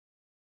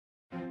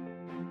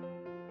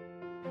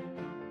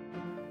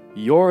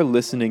You're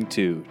listening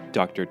to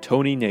Dr.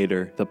 Tony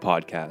Nader, the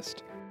podcast,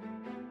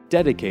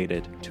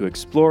 dedicated to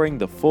exploring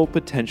the full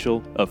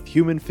potential of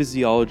human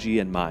physiology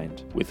and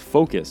mind, with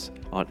focus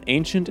on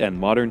ancient and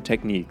modern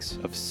techniques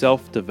of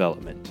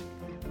self-development.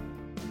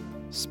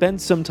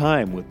 Spend some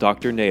time with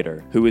Dr.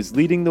 Nader, who is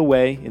leading the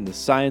way in the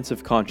science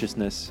of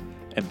consciousness,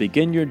 and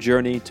begin your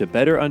journey to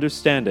better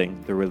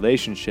understanding the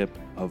relationship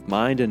of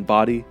mind and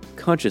body,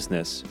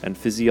 consciousness, and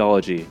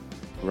physiology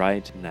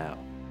right now.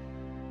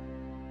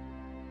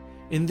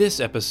 In this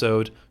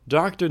episode,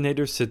 Dr.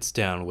 Nader sits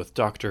down with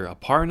Dr.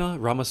 Aparna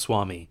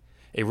Ramaswamy,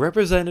 a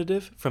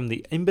representative from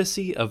the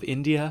Embassy of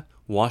India,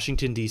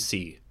 Washington,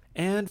 D.C.,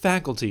 and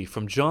faculty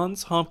from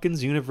Johns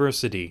Hopkins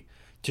University,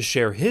 to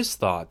share his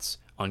thoughts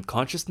on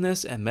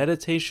consciousness and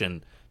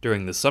meditation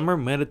during the summer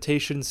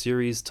meditation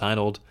series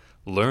titled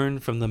Learn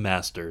from the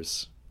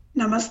Masters.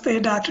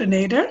 Namaste, Dr.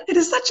 Nader. It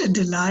is such a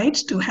delight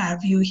to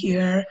have you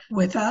here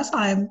with us.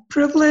 I'm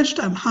privileged,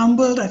 I'm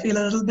humbled, I feel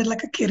a little bit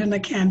like a kid in a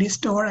candy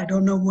store. I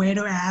don't know where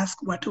to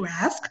ask, what to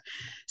ask.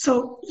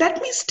 So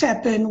let me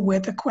step in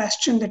with a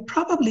question that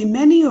probably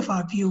many of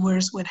our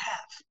viewers would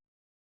have.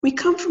 We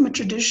come from a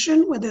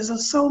tradition where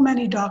there's so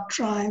many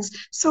doctrines,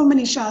 so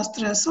many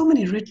shastras, so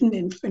many written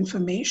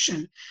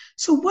information.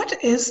 So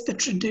what is the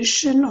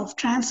tradition of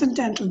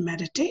transcendental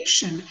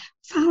meditation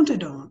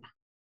founded on?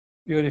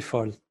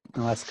 Beautiful.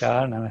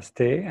 Namaskar,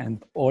 namaste,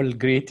 and all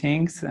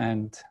greetings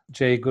and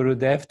Jai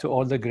Gurudev to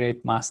all the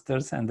great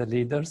masters and the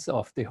leaders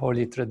of the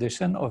holy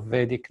tradition of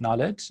Vedic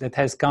knowledge that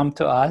has come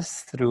to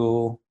us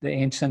through the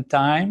ancient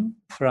time,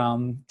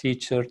 from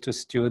teacher to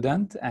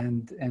student,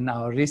 and in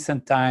our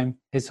recent time,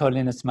 His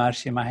Holiness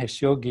Maharishi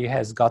Mahesh Yogi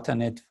has gotten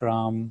it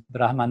from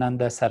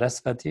Brahmananda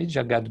Saraswati,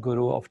 Jagat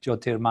Guru of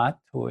Jyotirmat,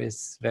 who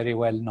is very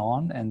well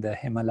known in the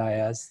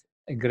Himalayas,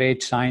 a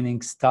great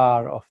shining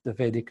star of the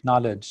Vedic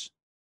knowledge.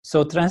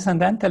 So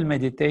transcendental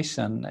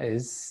meditation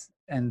is,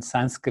 in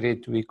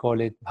Sanskrit, we call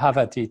it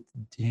Bhavati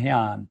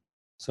Dhyan.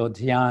 So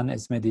Dhyan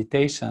is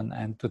meditation,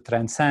 and to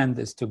transcend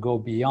is to go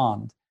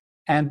beyond.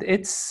 And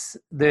it's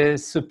the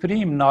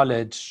supreme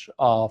knowledge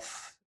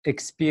of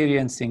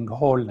experiencing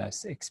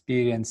wholeness,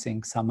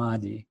 experiencing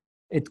samadhi.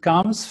 It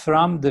comes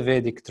from the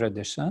Vedic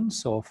tradition,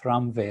 so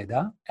from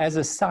Veda, as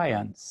a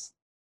science.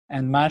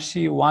 And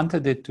Maharishi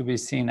wanted it to be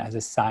seen as a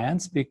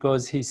science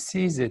because he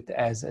sees it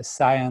as a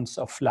science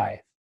of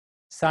life.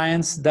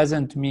 Science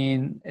doesn't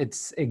mean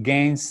it's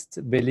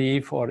against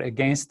belief or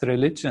against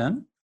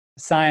religion.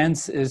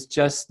 Science is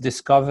just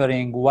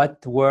discovering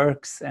what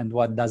works and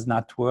what does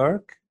not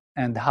work,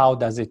 and how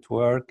does it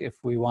work if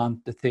we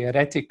want the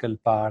theoretical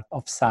part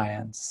of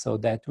science so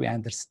that we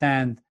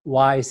understand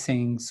why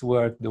things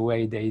work the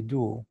way they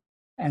do.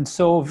 And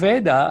so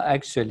Veda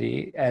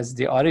actually, as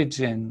the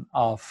origin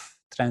of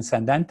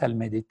transcendental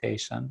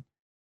meditation,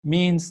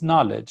 means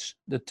knowledge.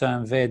 The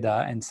term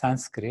Veda in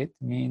Sanskrit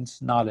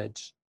means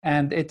knowledge.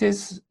 And it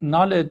is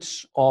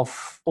knowledge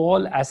of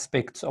all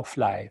aspects of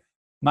life.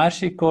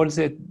 Maharishi calls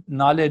it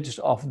knowledge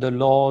of the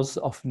laws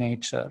of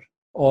nature,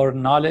 or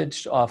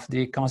knowledge of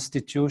the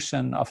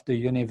constitution of the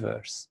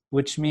universe,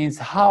 which means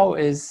how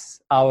is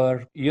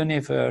our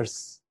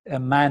universe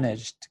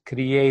managed,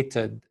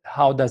 created,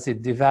 how does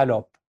it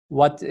develop,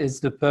 what is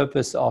the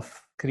purpose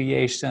of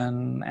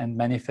creation and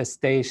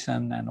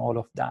manifestation and all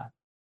of that.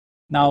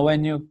 Now,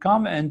 when you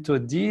come into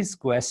these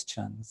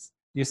questions,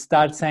 you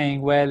start saying,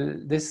 well,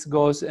 this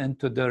goes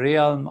into the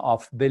realm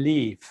of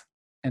belief,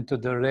 into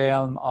the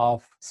realm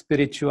of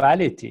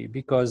spirituality,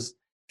 because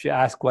if you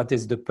ask what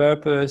is the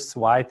purpose,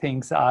 why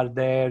things are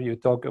there, you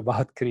talk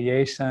about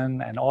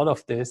creation and all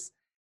of this,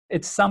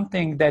 it's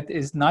something that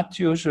is not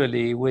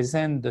usually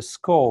within the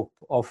scope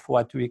of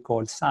what we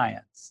call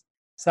science.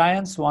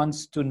 Science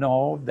wants to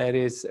know there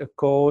is a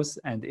cause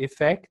and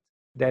effect,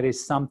 there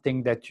is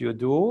something that you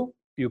do,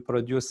 you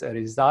produce a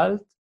result,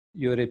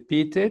 you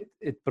repeat it,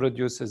 it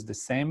produces the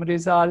same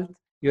result.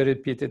 You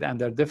repeat it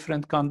under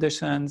different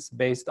conditions.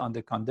 Based on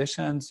the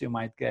conditions, you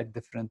might get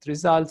different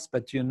results,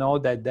 but you know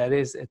that there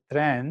is a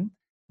trend,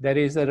 there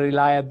is a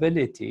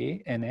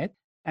reliability in it,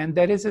 and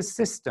there is a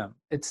system.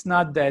 It's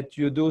not that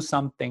you do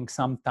something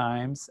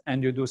sometimes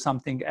and you do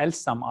something else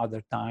some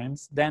other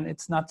times, then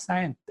it's not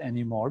science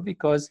anymore,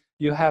 because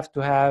you have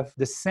to have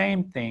the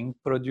same thing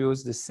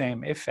produce the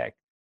same effect.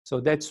 So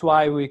that's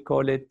why we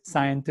call it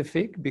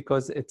scientific,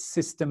 because it's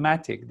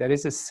systematic. There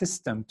is a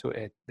system to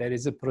it. There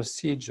is a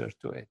procedure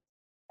to it.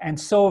 And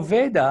so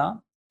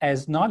Veda,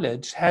 as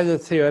knowledge, has a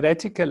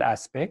theoretical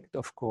aspect,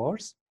 of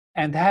course,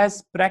 and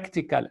has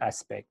practical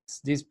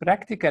aspects. These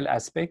practical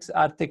aspects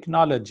are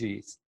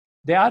technologies.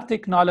 They are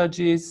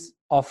technologies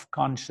of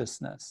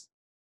consciousness,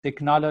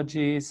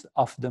 technologies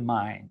of the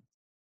mind.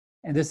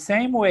 In the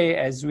same way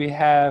as we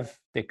have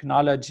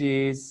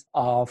technologies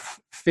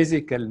of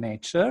physical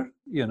nature,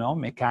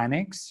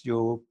 mechanics,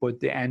 you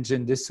put the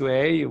engine this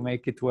way, you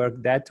make it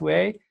work that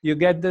way, you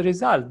get the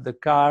result. The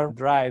car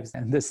drives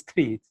in the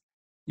street.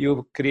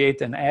 You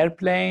create an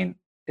airplane,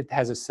 it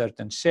has a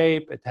certain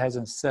shape, it has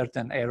a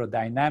certain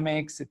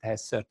aerodynamics, it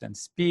has certain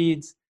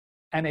speeds,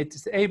 and it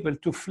is able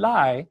to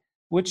fly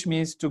which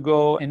means to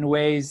go in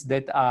ways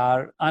that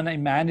are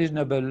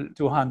unimaginable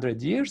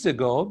 200 years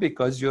ago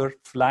because you're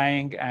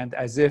flying and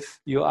as if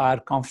you are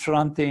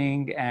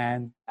confronting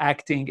and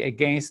acting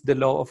against the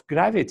law of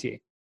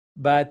gravity.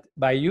 But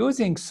by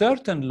using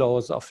certain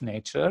laws of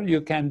nature,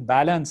 you can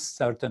balance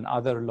certain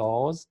other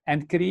laws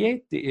and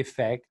create the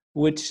effect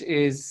which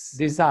is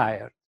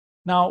desired.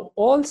 Now,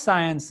 all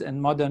science in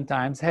modern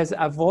times has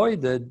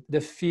avoided the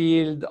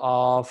field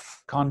of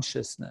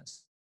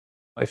consciousness.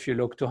 If you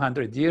look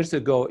 200 years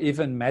ago,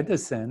 even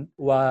medicine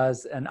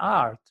was an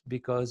art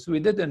because we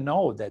didn't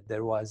know that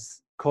there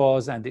was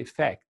cause and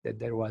effect, that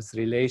there was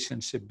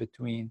relationship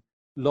between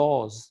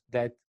laws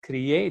that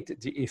create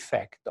the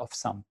effect of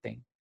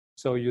something.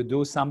 So you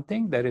do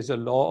something, there is a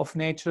law of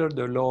nature,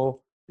 the law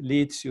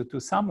leads you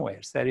to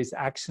somewhere. There is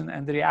action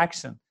and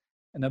reaction.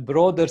 In a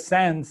broader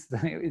sense,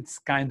 it's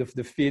kind of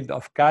the field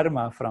of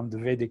karma from the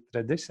Vedic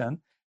tradition,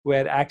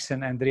 where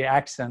action and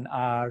reaction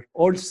are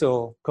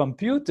also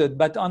computed,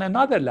 but on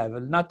another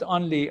level, not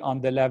only on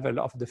the level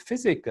of the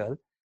physical,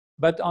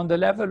 but on the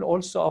level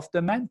also of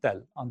the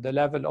mental, on the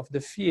level of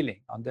the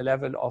feeling, on the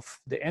level of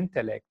the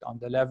intellect, on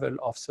the level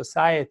of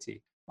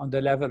society, on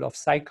the level of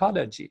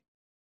psychology.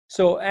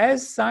 So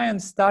as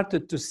science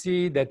started to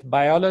see that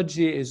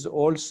biology is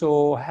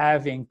also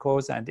having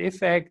cause and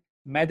effect,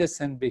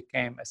 medicine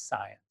became a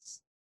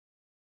science.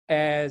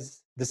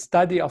 As the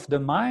study of the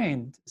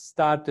mind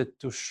started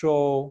to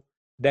show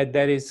that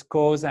there is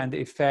cause and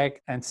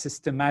effect and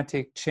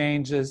systematic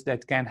changes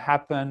that can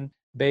happen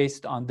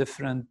based on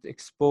different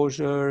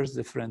exposures,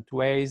 different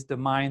ways the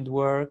mind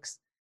works,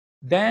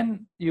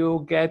 then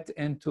you get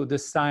into the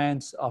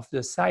science of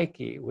the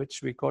psyche,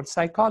 which we call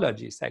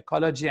psychology.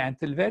 Psychology,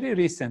 until very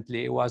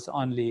recently, was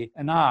only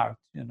an art.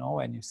 You know,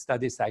 when you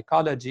study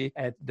psychology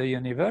at the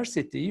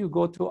university, you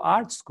go to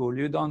art school,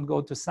 you don't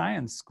go to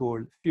science school.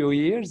 A few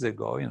years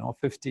ago,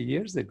 50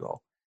 years ago.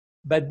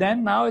 But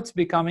then now it's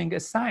becoming a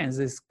science,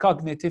 it's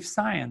cognitive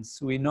science.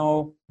 We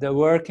know the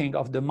working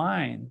of the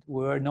mind.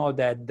 We know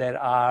that there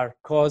are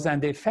cause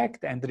and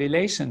effect and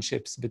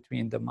relationships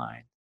between the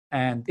mind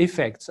and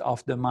effects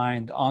of the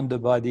mind on the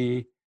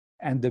body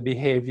and the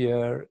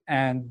behavior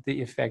and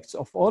the effects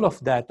of all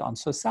of that on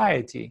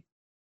society.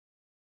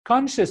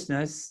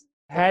 Consciousness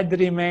had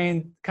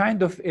remained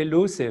kind of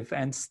elusive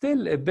and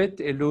still a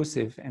bit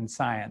elusive in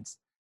science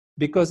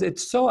because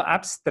it's so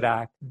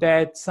abstract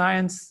that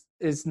science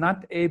is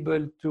not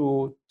able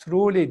to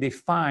truly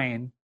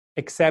define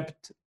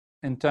except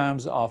in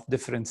terms of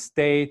different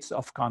states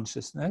of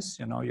consciousness.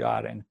 You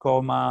are in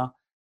coma,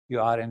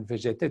 you are in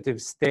vegetative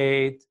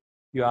state,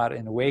 you are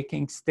in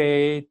waking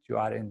state, you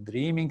are in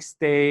dreaming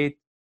state,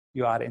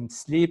 you are in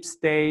sleep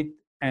state.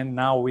 And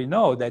now we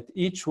know that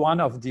each one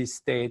of these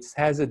states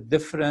has a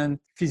different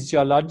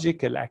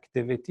physiological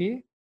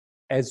activity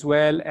as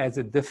well as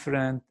a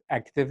different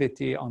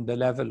activity on the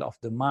level of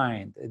the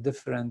mind, a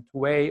different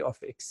way of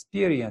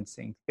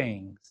experiencing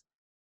things,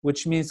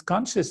 which means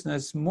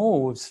consciousness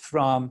moves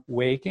from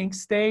waking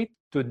state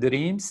to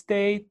dream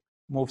state,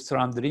 moves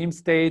from dream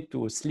state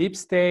to sleep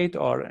state,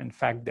 or in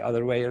fact, the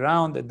other way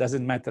around. It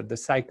doesn't matter. The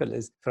cycle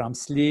is from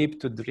sleep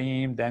to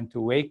dream, then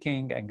to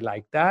waking, and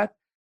like that.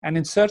 And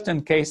in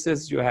certain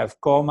cases, you have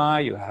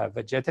coma, you have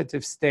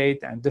vegetative state,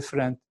 and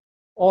different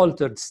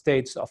altered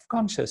states of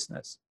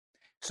consciousness.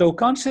 So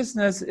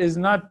consciousness is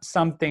not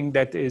something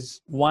that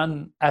is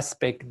one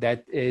aspect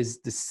that is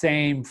the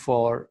same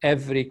for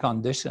every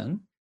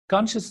condition.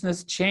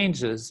 Consciousness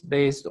changes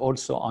based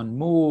also on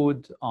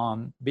mood,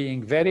 on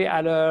being very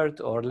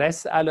alert or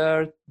less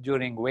alert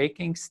during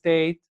waking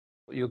state.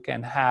 You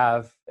can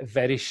have a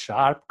very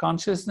sharp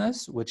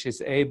consciousness, which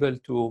is able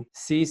to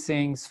see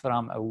things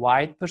from a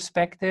wide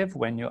perspective.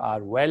 When you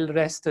are well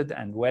rested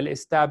and well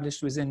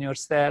established within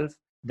yourself,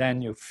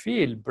 then you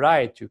feel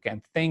bright, you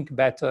can think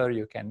better,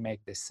 you can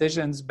make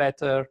decisions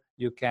better,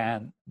 you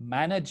can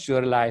manage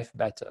your life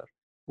better.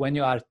 When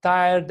you are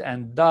tired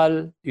and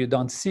dull, you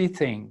don't see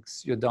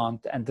things, you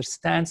don't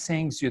understand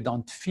things, you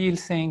don't feel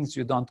things,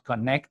 you don't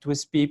connect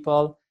with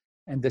people.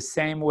 In the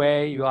same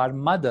way, you are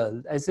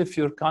muddled, as if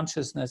your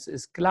consciousness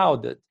is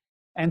clouded.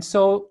 And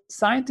so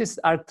scientists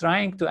are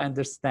trying to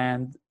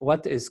understand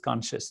what is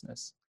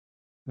consciousness.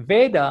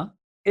 Veda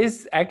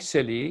is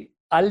actually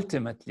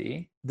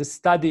ultimately the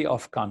study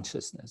of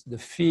consciousness, the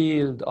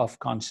field of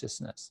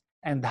consciousness,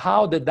 and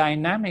how the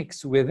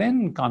dynamics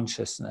within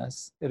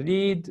consciousness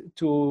lead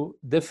to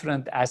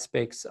different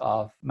aspects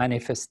of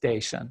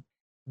manifestation.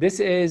 This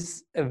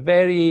is a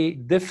very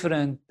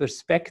different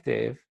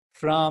perspective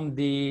from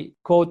the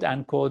quote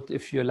unquote,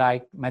 if you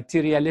like,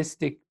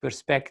 materialistic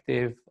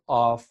perspective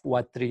of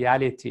what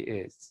reality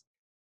is.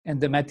 In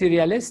the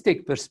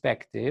materialistic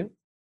perspective,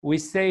 we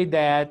say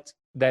that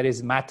there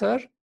is matter,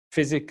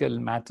 physical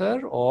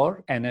matter,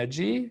 or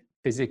energy,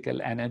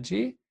 physical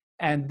energy.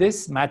 And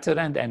this matter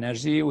and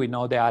energy, we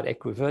know they are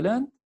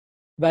equivalent,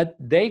 but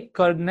they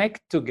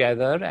connect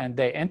together and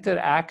they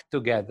interact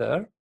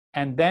together,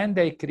 and then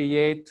they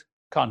create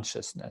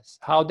consciousness.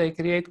 How they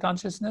create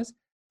consciousness?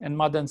 In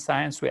modern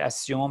science, we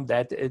assume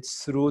that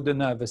it's through the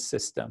nervous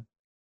system.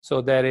 So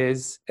there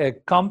is a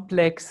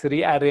complex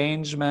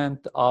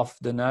rearrangement of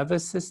the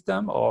nervous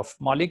system, of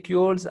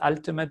molecules,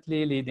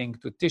 ultimately leading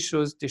to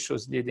tissues,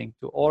 tissues leading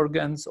to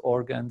organs,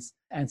 organs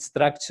and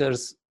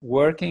structures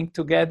working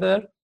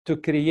together to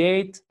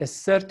create a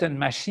certain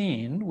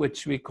machine,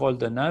 which we call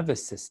the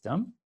nervous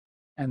system.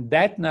 And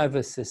that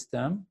nervous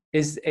system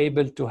is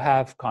able to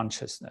have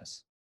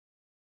consciousness.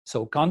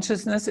 So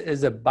consciousness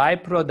is a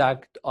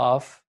byproduct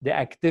of the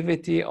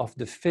activity of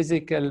the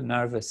physical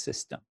nervous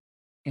system.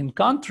 In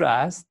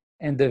contrast,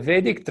 in the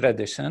Vedic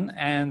tradition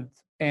and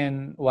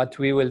in what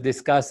we will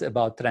discuss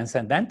about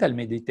transcendental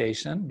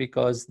meditation,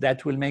 because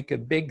that will make a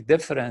big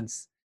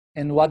difference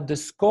in what the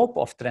scope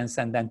of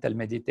transcendental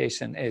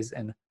meditation is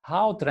and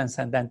how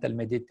transcendental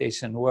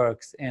meditation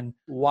works and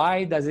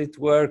why does it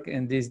work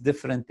in these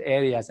different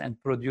areas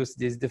and produce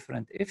these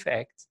different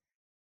effects.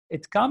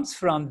 It comes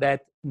from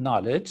that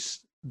knowledge,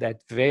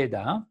 that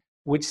Veda,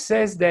 which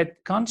says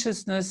that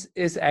consciousness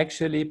is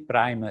actually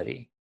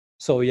primary.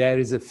 So there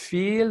is a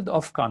field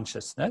of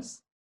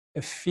consciousness,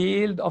 a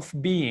field of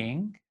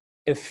being,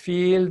 a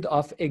field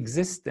of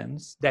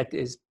existence that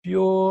is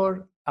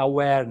pure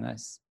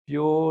awareness,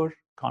 pure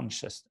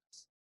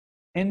consciousness,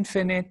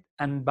 infinite,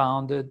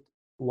 unbounded,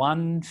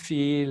 one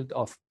field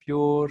of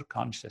pure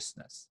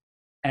consciousness.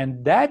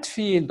 And that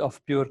field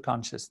of pure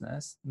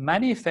consciousness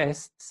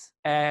manifests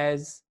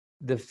as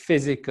the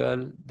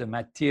physical, the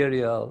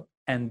material,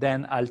 and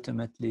then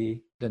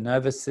ultimately the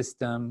nervous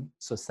system,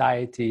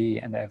 society,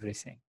 and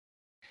everything.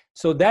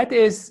 So that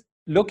is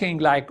looking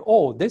like,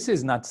 oh, this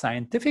is not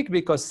scientific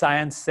because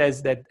science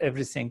says that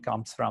everything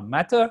comes from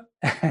matter.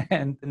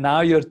 And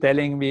now you're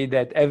telling me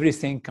that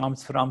everything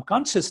comes from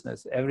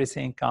consciousness.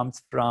 Everything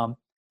comes from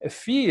a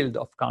field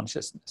of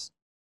consciousness.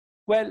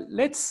 Well,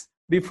 let's,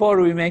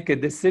 before we make a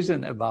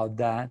decision about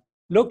that,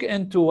 look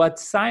into what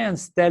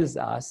science tells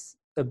us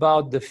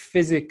about the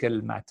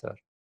physical matter,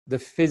 the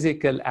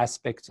physical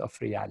aspects of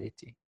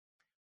reality.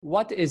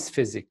 What is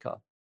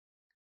physical?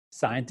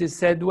 Scientists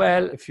said,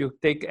 well, if you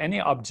take any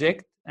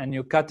object and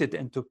you cut it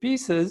into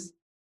pieces,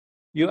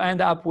 you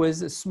end up with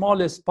the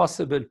smallest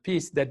possible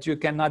piece that you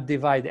cannot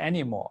divide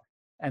anymore.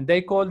 And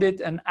they called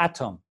it an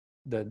atom,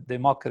 the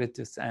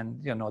Democritus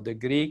and the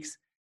Greeks.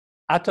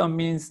 Atom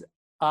means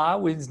a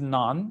with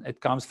non,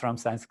 it comes from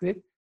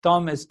Sanskrit.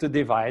 Tom is to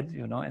divide,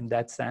 in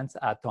that sense,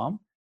 atom.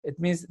 It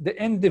means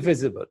the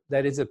indivisible.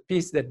 There is a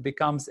piece that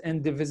becomes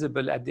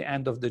indivisible at the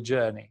end of the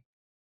journey.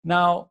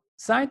 Now,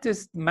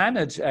 scientists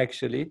manage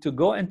actually to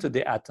go into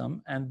the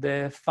atom and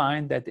they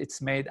find that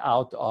it's made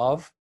out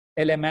of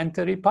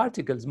elementary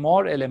particles,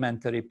 more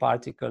elementary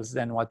particles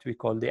than what we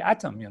call the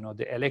atom,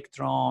 the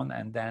electron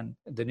and then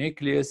the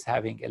nucleus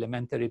having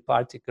elementary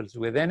particles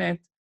within it,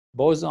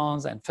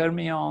 bosons and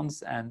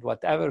fermions and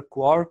whatever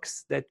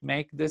quarks that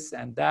make this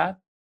and that.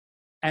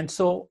 And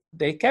so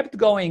they kept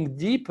going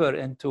deeper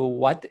into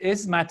what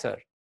is matter.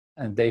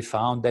 And they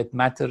found that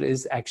matter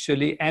is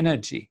actually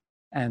energy.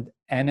 And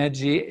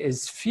energy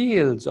is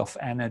fields of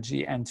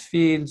energy and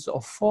fields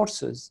of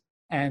forces.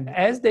 And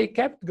as they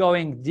kept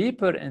going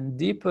deeper and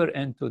deeper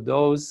into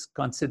those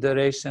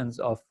considerations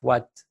of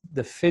what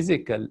the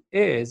physical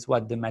is,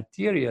 what the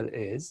material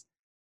is,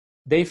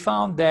 they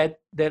found that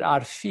there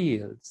are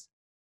fields.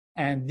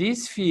 And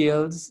these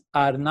fields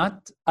are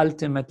not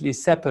ultimately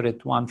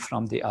separate one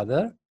from the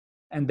other,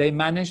 and they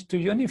managed to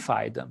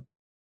unify them.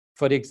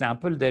 For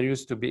example, there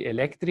used to be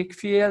electric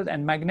field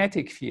and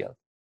magnetic field.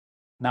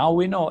 Now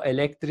we know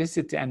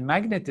electricity and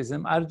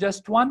magnetism are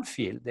just one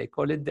field. They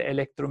call it the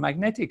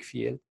electromagnetic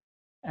field.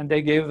 And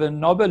they gave a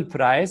Nobel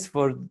Prize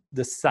for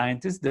the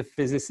scientists, the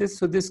physicists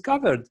who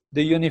discovered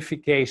the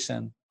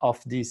unification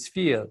of these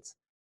fields.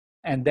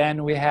 And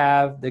then we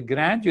have the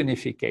grand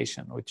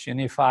unification, which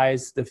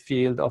unifies the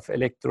field of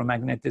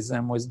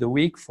electromagnetism with the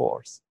weak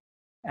force,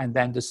 and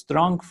then the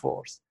strong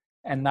force.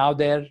 And now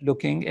they're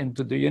looking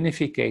into the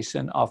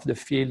unification of the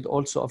field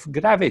also of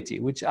gravity,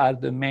 which are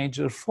the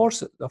major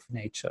forces of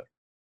nature.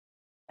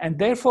 And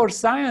therefore,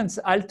 science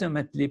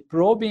ultimately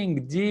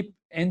probing deep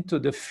into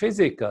the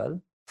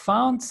physical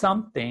found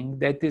something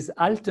that is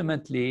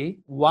ultimately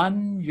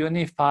one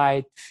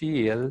unified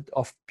field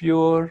of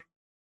pure,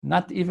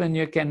 not even,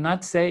 you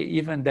cannot say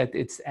even that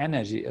it's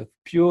energy, of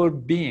pure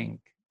being,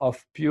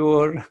 of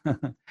pure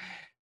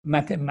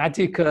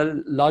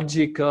mathematical,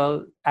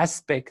 logical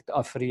aspect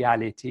of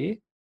reality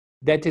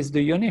that is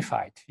the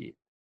unified field.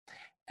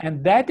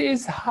 And that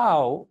is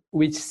how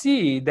we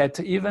see that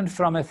even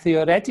from a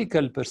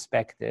theoretical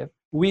perspective,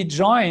 we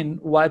join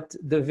what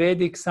the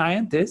Vedic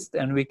scientists,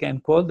 and we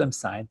can call them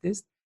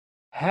scientists,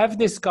 have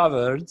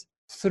discovered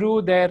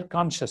through their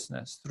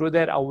consciousness, through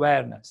their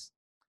awareness.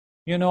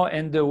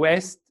 In the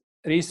West,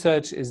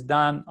 research is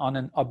done on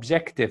an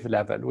objective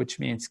level, which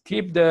means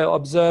keep the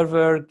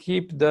observer,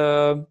 keep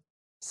the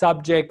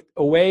subject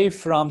away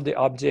from the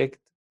object,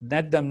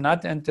 let them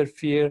not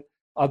interfere,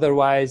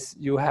 otherwise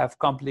you have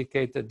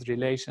complicated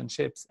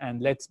relationships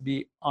and let's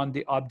be on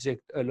the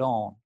object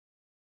alone.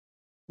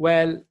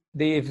 Well,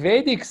 the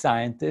Vedic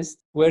scientists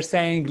were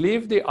saying,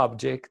 leave the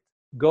object,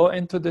 go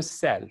into the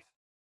self,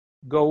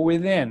 go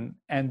within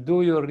and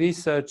do your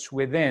research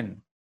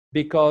within.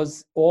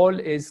 because all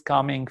is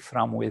coming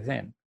from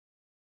within.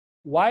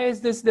 Why is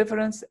this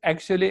difference?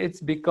 Actually,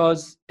 it's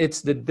because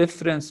it's the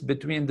difference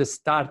between the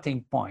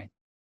starting point.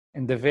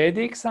 In the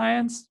Vedic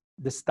science,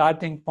 the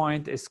starting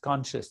point is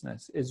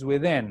consciousness, is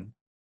within.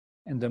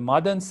 In the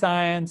modern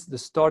science, the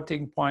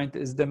starting point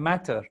is the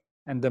matter,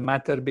 and the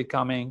matter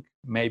becoming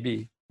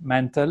maybe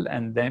mental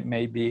and then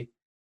maybe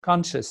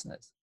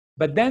consciousness.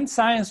 But then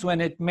science, when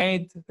it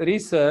made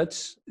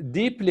research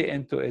deeply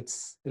into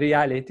its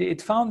reality, it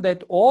found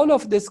that all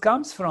of this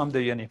comes from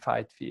the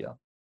unified field.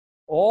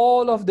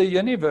 All of the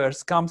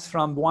universe comes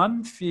from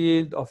one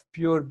field of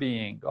pure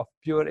being, of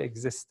pure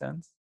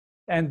existence.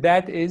 And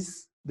that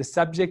is the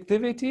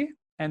subjectivity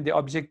and the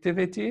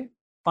objectivity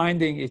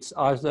finding each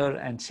other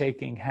and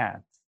shaking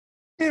hands.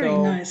 Very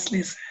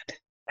nicely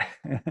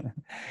said.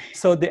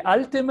 So the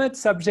ultimate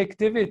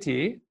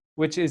subjectivity,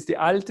 which is the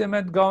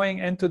ultimate going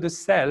into the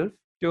self,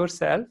 pure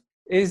self,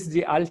 is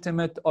the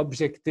ultimate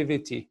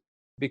objectivity.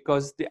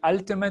 Because the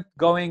ultimate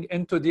going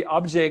into the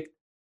object,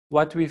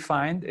 what we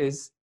find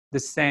is the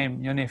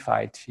same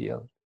unified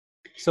field.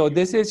 So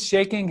this is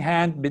shaking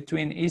hand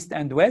between East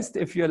and West,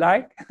 if you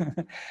like,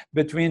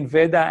 between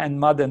Veda and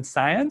modern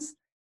science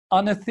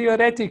on a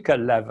theoretical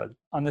level,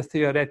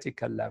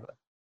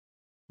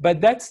 But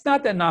that's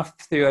not enough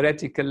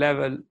theoretical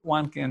level.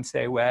 One can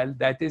say, well,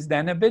 that is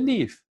then a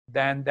belief.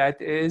 Then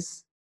that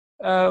is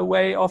a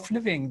way of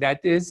living. That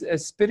is a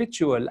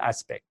spiritual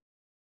aspect.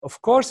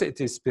 Of course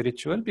it is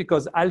spiritual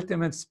because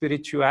ultimate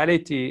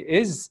spirituality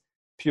is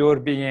pure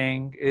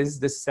being, is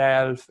the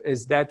self,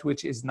 is that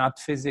which is not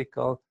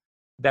physical,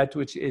 that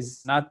which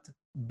is not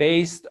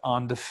based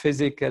on the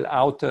physical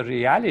outer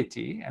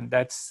reality, and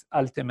that's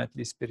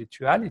ultimately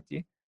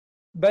spirituality.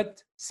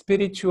 But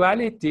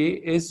spirituality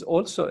is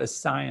also a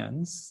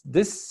science.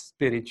 This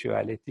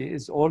spirituality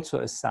is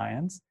also a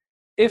science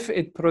if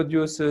it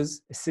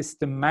produces a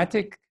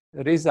systematic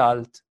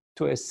result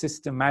to a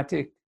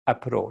systematic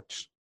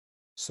approach.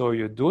 So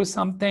you do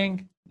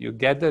something, you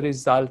get the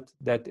result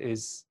that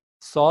is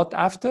sought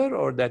after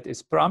or that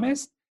is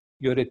promised.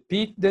 You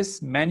repeat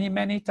this many,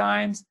 many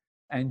times,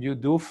 and you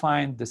do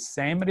find the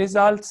same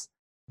results.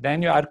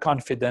 Then you are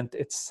confident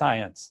it's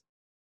science.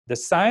 The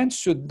science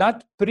should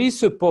not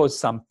presuppose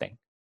something,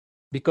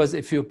 because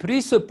if you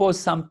presuppose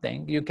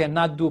something, you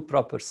cannot do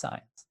proper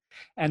science.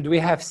 And we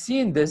have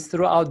seen this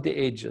throughout the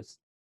ages.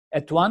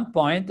 At one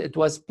point, it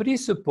was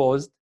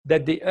presupposed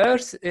that the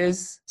earth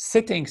is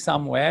sitting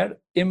somewhere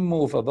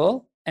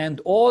immovable,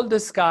 and all the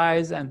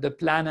skies and the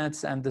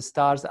planets and the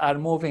stars are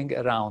moving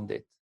around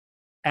it.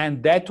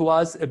 And that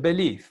was a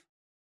belief.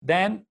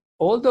 Then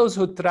all those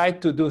who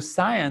tried to do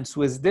science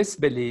with this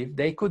belief,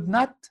 they could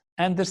not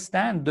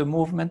understand the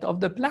movement of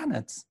the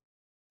planets,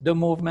 the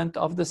movement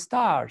of the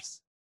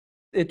stars.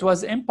 It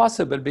was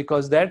impossible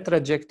because their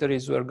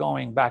trajectories were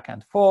going back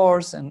and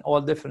forth in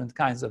all different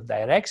kinds of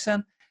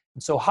direction.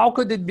 And so how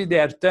could it be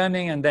they're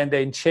turning and then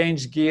they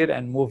change gear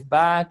and move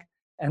back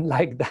and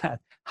like that?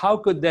 How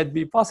could that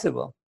be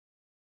possible?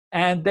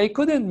 And they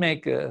couldn't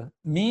make a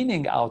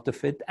meaning out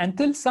of it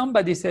until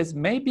somebody says,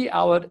 maybe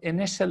our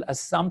initial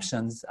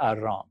assumptions are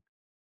wrong.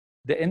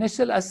 The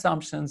initial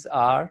assumptions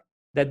are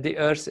that the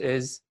earth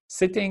is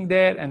sitting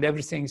there and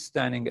everything's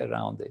turning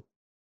around it.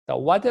 So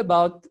what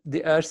about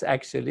the earth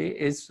actually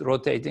is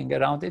rotating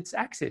around its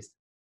axis?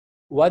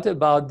 What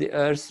about the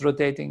earth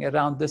rotating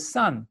around the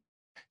sun?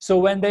 So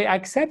when they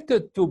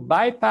accepted to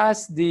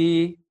bypass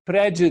the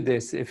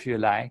prejudice, if you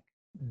like,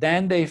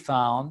 then they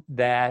found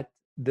that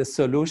the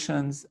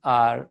solutions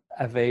are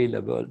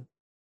available.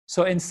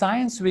 So in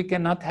science, we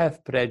cannot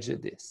have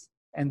prejudice.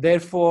 And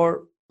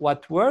therefore,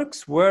 what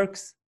works,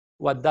 works.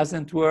 What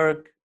doesn't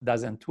work,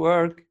 doesn't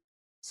work.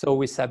 So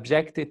we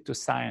subject it to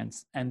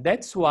science. And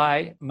that's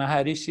why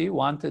Maharishi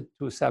wanted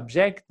to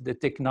subject the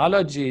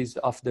technologies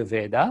of the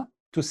Veda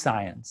to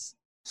science,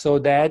 so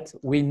that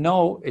we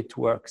know it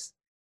works.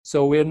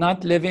 So we're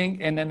not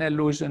living in an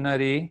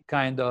illusionary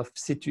kind of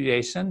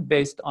situation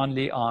based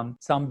only on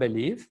some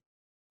belief,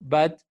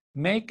 but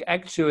make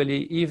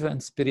actually even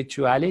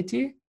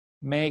spirituality,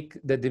 make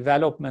the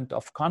development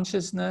of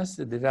consciousness,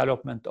 the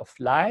development of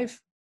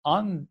life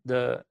on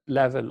the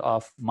level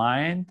of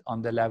mind,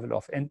 on the level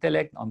of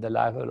intellect, on the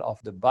level of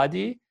the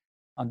body,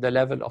 on the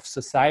level of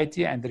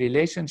society and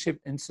relationship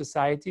in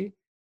society,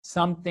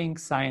 something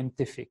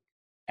scientific.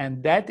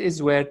 And that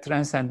is where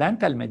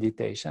transcendental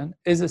meditation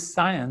is a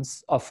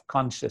science of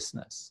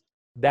consciousness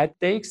that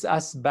takes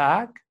us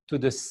back to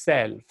the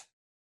self.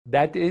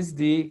 That is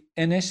the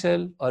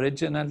initial,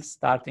 original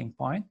starting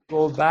point.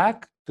 Go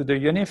back to the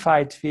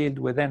unified field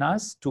within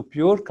us, to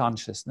pure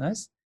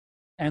consciousness,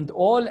 and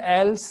all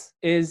else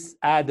is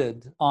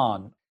added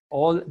on.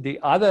 All the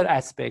other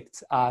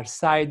aspects are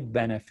side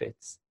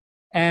benefits.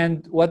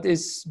 And what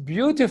is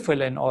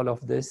beautiful in all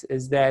of this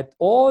is that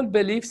all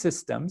belief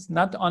systems,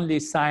 not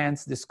only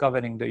science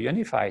discovering the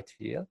unified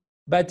field,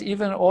 but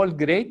even all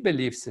great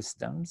belief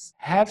systems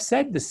have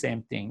said the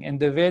same thing. In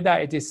the Veda,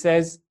 it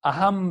says,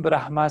 Aham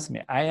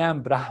Brahmasmi, I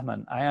am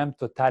Brahman, I am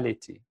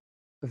totality.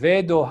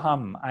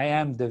 Vedoham, I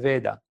am the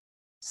Veda.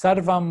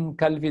 Sarvam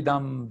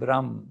Kalvidam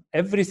Brahm.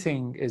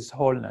 Everything is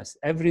wholeness.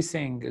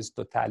 Everything is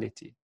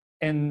totality.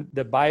 In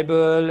the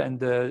Bible and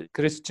the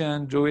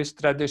Christian, Jewish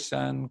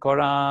tradition,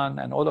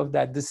 Quran, and all of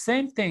that, the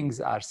same things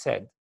are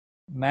said.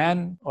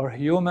 Man or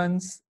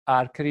humans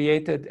are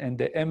created in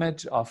the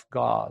image of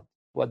God.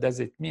 What does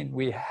it mean?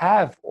 We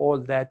have all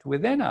that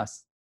within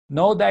us.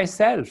 Know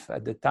thyself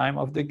at the time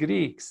of the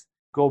Greeks.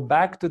 Go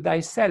back to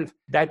thyself.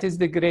 That is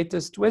the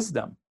greatest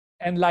wisdom.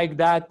 And like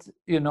that,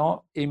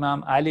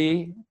 Imam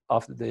Ali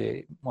of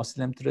the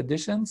Muslim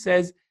tradition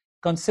says,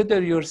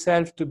 consider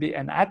yourself to be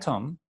an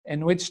atom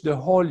in which the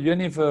whole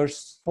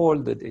universe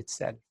folded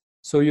itself.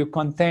 So you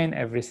contain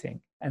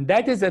everything. And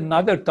that is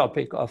another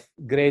topic of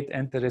great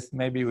interest,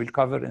 maybe we'll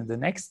cover in the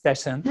next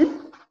session,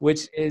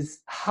 which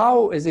is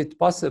how is it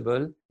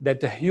possible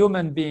that a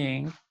human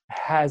being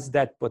has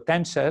that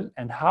potential,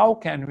 and how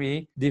can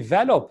we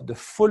develop the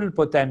full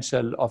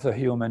potential of a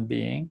human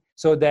being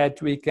so that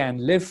we can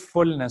live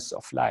fullness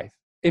of life?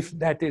 If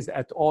that is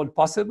at all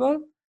possible,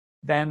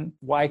 then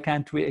why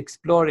can't we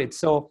explore it?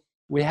 So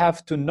we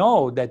have to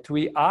know that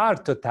we are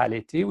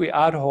totality, we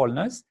are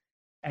wholeness,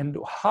 and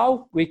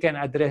how we can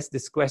address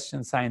this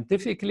question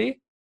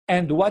scientifically,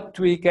 and what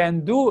we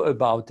can do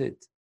about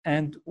it,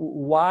 and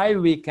why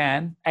we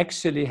can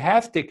actually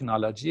have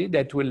technology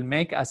that will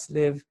make us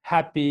live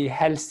happy,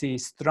 healthy,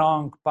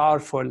 strong,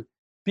 powerful,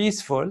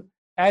 peaceful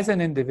as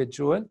an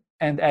individual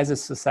and as a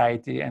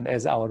society and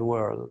as our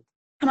world.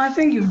 And I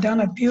think you've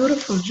done a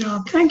beautiful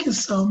job. Thank you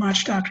so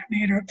much, Dr.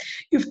 Nader.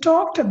 You've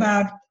talked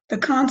about the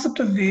concept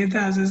of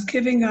Vedas as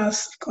giving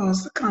us, of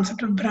course, the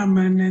concept of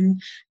Brahman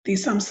and the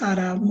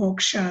samsara,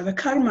 moksha, the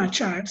karma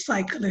chart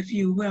cycle, if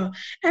you will,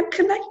 and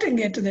connecting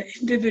it to the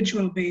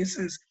individual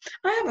basis.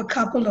 I have a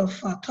couple of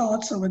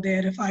thoughts over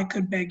there, if I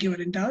could beg your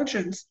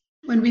indulgence.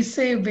 When we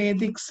say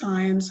Vedic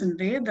science and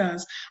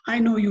Vedas, I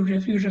know you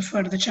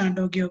refer to the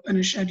Chandogya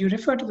Upanishad, you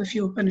refer to the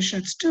few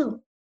Upanishads too.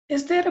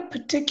 Is there a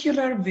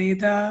particular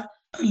Veda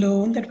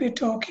alone that we're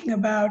talking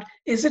about?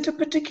 Is it a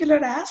particular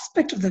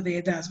aspect of the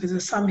Vedas, with the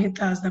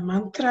Samhitas, the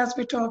mantras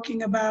we're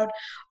talking about?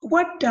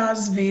 What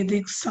does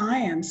Vedic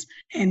science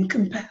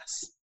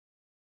encompass?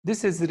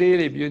 This is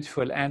really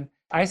beautiful, and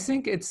I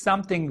think it's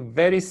something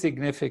very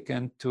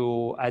significant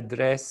to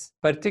address,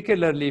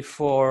 particularly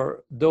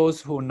for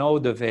those who know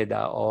the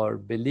Veda or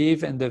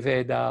believe in the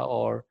Veda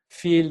or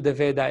feel the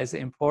Veda is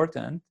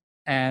important.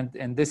 And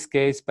in this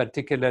case,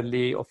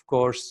 particularly, of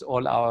course,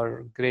 all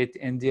our great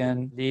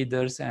Indian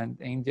leaders and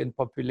Indian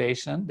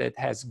population that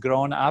has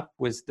grown up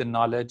with the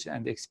knowledge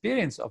and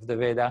experience of the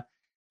Veda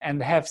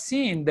and have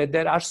seen that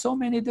there are so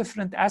many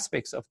different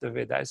aspects of the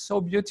Veda. It's so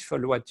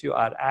beautiful what you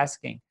are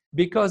asking,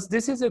 because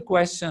this is a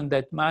question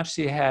that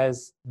Maharishi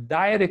has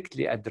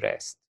directly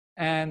addressed.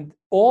 And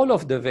all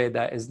of the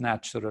Veda is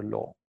natural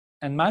law.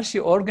 And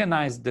Maharishi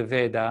organized the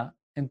Veda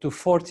into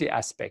 40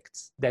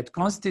 aspects that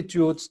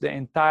constitutes the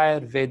entire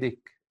Vedic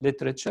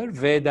literature,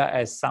 Veda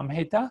as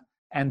Samhita,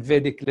 and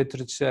Vedic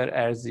literature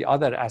as the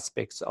other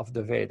aspects of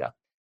the Veda.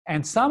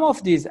 And some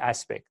of these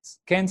aspects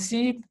can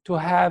seem to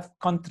have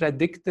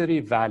contradictory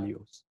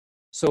values.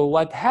 So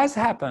what has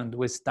happened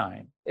with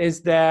time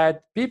is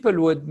that people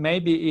would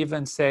maybe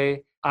even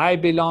say, I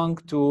belong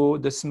to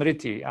the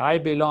Smriti, I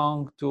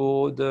belong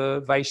to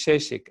the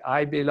Vaisheshik,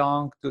 I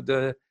belong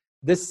to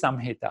this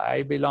Samhita,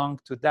 I belong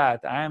to that,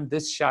 I am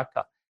this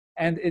Shaka.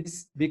 And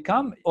it's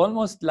become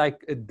almost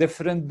like a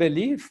different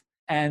belief,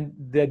 and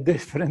the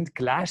different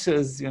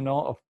clashes,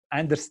 of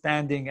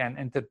understanding and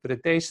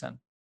interpretation.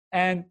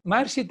 And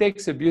Maharishi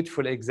takes a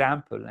beautiful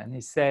example, and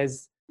he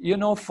says,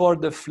 for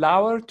the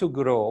flower to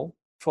grow,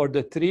 for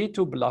the tree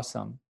to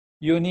blossom,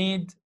 you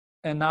need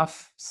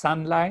enough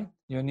sunlight,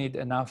 you need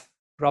enough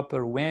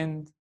proper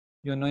wind,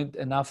 you need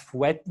enough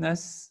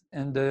wetness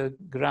in the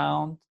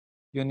ground,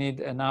 you need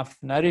enough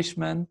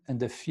nourishment in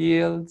the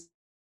fields.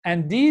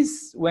 And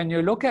these, when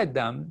you look at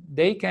them,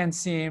 they can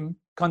seem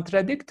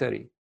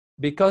contradictory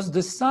because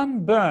the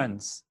sun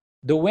burns,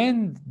 the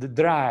wind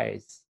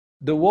dries,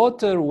 the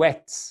water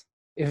wets.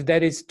 If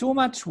there is too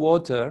much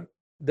water,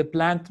 the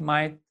plant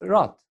might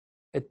rot.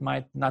 It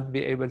might not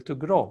be able to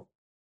grow.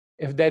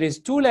 If there is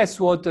too less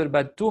water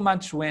but too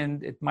much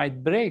wind, it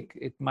might break,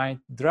 it might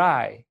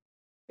dry.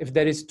 If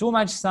there is too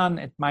much sun,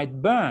 it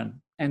might burn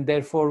and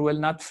therefore will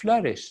not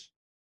flourish.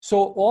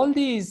 So all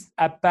these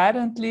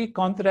apparently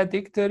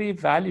contradictory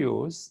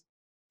values,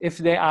 if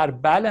they are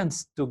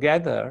balanced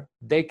together,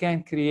 they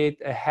can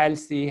create a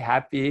healthy,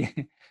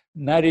 happy,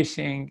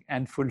 nourishing,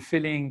 and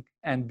fulfilling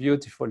and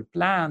beautiful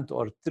plant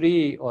or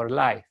tree or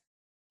life.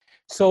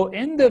 So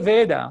in the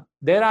Veda,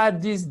 there are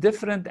these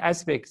different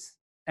aspects,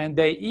 and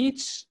they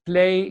each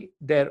play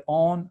their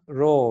own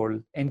role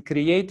in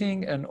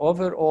creating an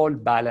overall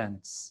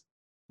balance.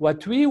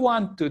 What we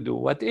want to do,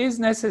 what is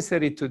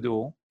necessary to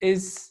do,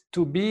 is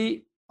to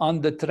be on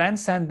the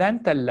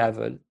transcendental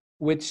level,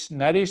 which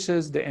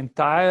nourishes the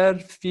entire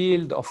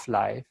field of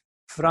life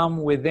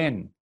from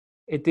within.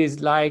 It is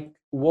like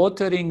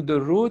watering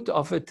the root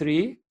of a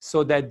tree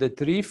so that the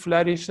tree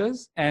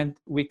flourishes and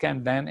we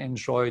can then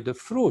enjoy the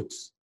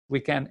fruits. we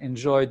can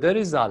enjoy the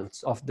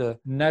results of the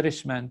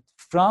nourishment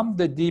from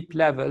the deep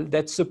level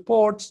that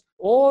supports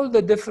all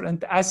the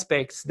different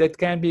aspects that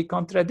can be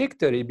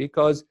contradictory,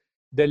 because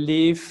the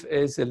leaf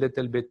is a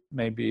little bit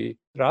maybe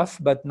rough,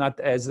 but not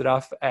as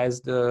rough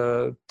as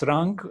the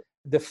trunk.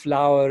 The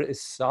flower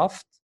is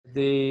soft.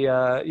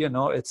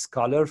 It's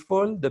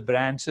colorful. The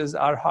branches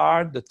are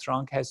hard. The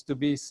trunk has to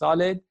be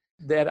solid.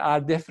 There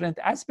are different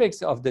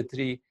aspects of the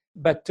tree,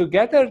 but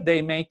together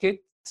they make it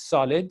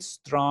solid,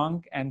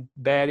 strong, and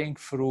bearing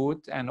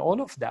fruit and all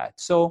of that.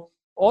 So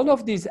all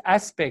of these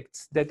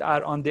aspects that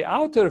are on the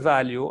outer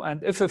value,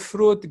 and if a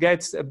fruit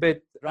gets a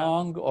bit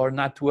wrong or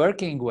not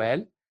working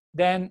well,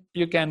 then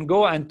you can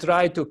go and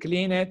try to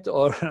clean it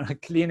or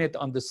clean it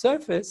on the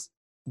surface,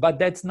 but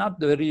that's not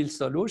the real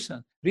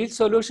solution. Real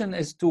solution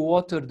is to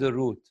water the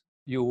root.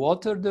 You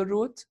water the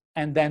root,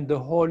 and then the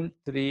whole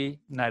tree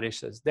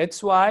nourishes.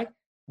 That's why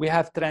we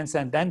have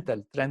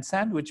transcendental.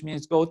 Transcend, which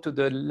means go to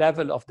the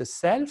level of the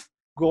self,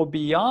 go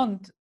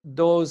beyond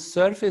those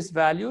surface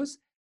values,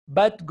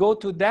 but go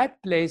to that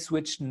place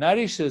which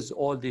nourishes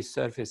all these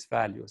surface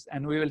values.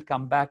 And we will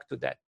come back to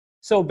that.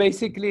 So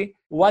basically,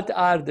 what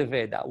are the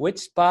Veda?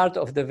 Which part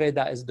of the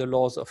Veda is the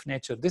laws of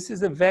nature? This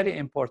is a very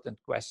important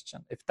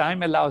question. If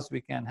time allows,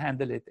 we can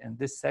handle it in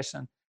this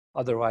session.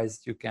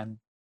 Otherwise, you can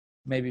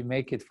maybe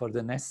make it for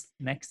the next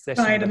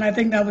session. Right, and I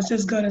think I was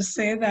just going to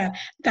say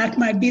that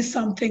might be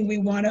something we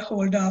want to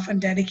hold off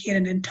and dedicate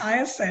an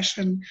entire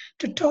session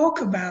to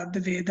talk about the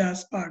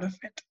Vedas part of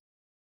it.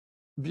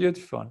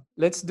 Beautiful.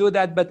 Let's do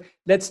that, but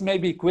let's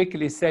maybe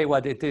quickly say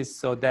what it is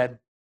so that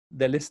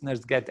the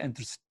listeners get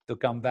interested to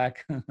come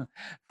back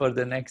for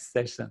the next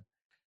session.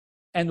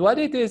 And what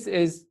it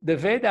is the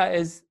Veda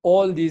is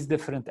all these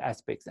different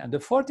aspects. And the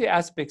 40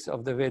 aspects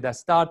of the Veda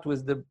start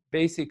with the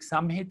basic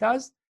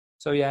Samhitas.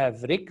 So you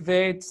have Rig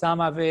Veda,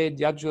 Samaveda,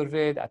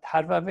 Yajurveda,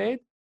 Atharvaveda.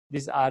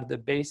 These are the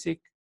basic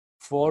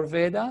 4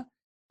 Veda.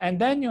 And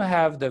then you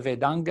have the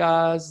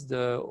Vedangas,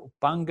 the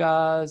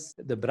Upangas,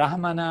 the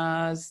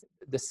Brahmanas,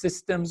 the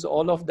systems,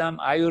 all of them,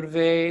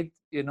 Ayurveda,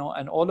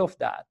 and all of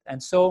that.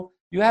 And so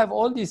you have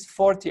all these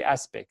 40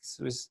 aspects,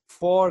 with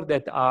 4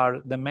 that are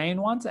the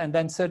main ones, and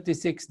then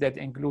 36 that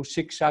include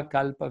Shiksha,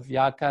 Kalpa,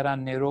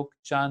 Vyakaran, Niruk,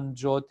 Chan,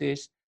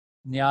 Jyotish,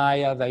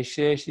 Nyaya,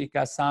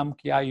 Vaisheshika,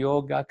 Samkhya,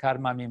 Yoga,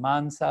 Karma,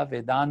 Mimamsa,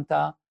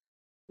 Vedanta.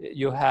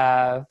 You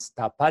have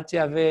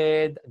Sthapatya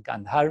Veda,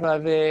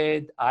 Gandharva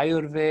Veda,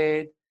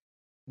 Ayurveda.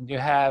 You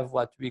have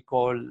what we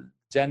call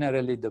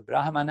generally the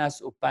Brahmanas,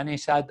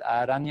 Upanishad,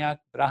 Aranyak,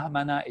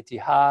 Brahmana,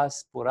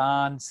 Itihas,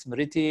 Puran,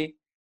 Smriti,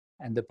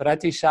 and the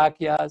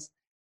Pratishakyas.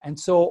 And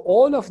so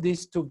all of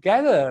these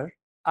together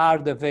are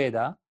the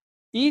Veda,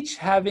 each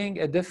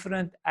having a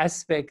different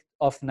aspect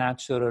of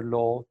natural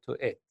law to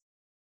it.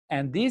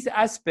 And these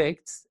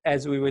aspects,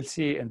 as we will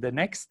see in the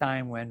next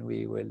time when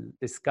we will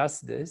discuss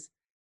this,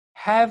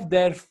 have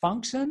their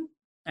function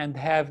and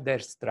have their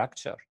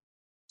structure.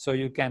 So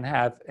you can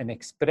have an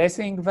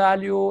expressing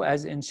value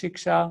as in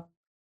Shiksha,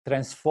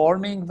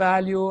 transforming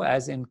value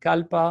as in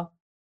Kalpa,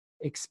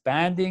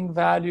 expanding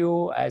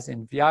value as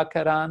in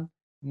Vyakaran,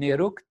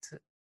 Nirukt,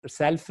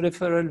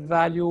 self-referral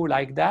value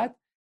like that.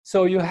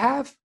 So you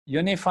have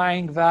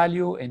unifying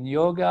value in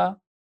yoga,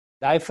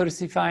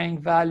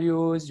 diversifying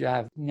values. You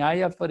have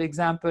Nyaya, for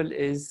example,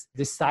 is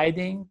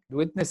deciding,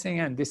 witnessing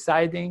and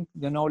deciding,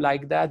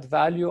 like that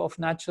value of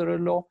natural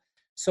law.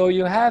 So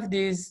you have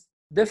these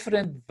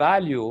different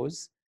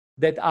values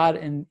that are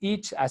in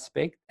each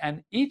aspect,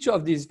 and each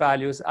of these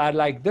values are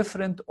like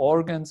different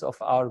organs of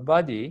our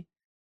body.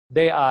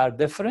 They are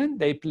different,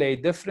 they play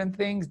different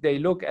things, they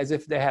look as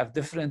if they have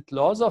different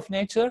laws of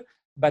nature,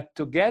 but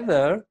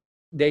together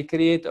they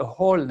create a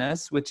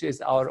wholeness, which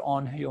is our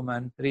own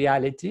human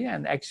reality.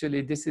 And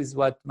actually, this is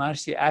what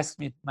Maharishi asked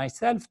me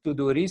myself to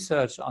do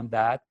research on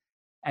that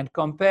and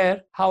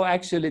compare how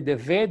actually the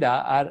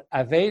Veda are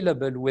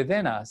available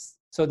within us.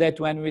 So that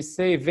when we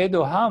say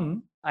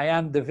Vedoham, I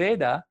am the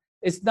Veda,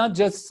 it's not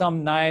just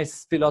some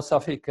nice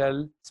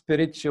philosophical,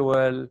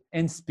 spiritual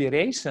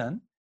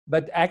inspiration,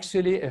 but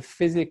actually a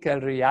physical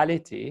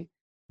reality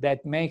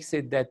that makes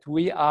it that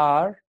we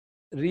are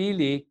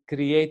really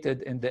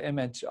created in the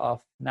image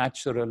of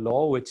natural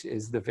law, which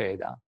is the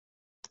Veda.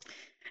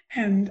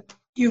 And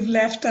you've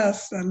left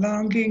us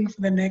longing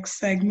for the next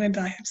segment.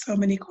 I have so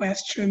many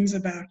questions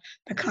about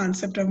the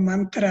concept of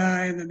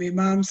mantra and the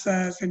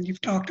Mimamsas, and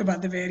you've talked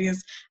about the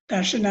various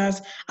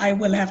darshanas. I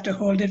will have to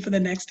hold it for the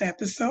next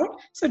episode.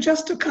 So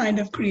just to kind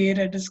of create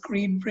a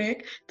discrete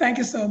break, thank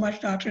you so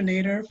much, Dr.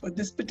 Nader, for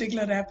this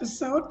particular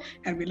episode,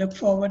 and we look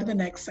forward to the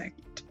next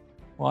segment.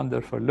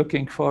 Wonderful.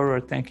 Looking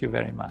forward. Thank you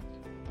very much.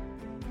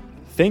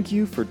 Thank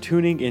you for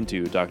tuning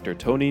into Dr.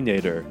 Tony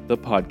Nader, the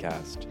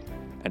podcast.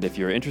 And if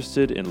you're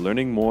interested in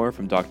learning more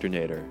from Dr.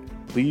 Nader,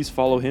 please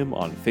follow him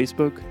on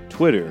Facebook,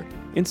 Twitter,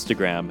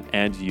 Instagram,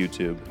 and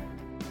YouTube.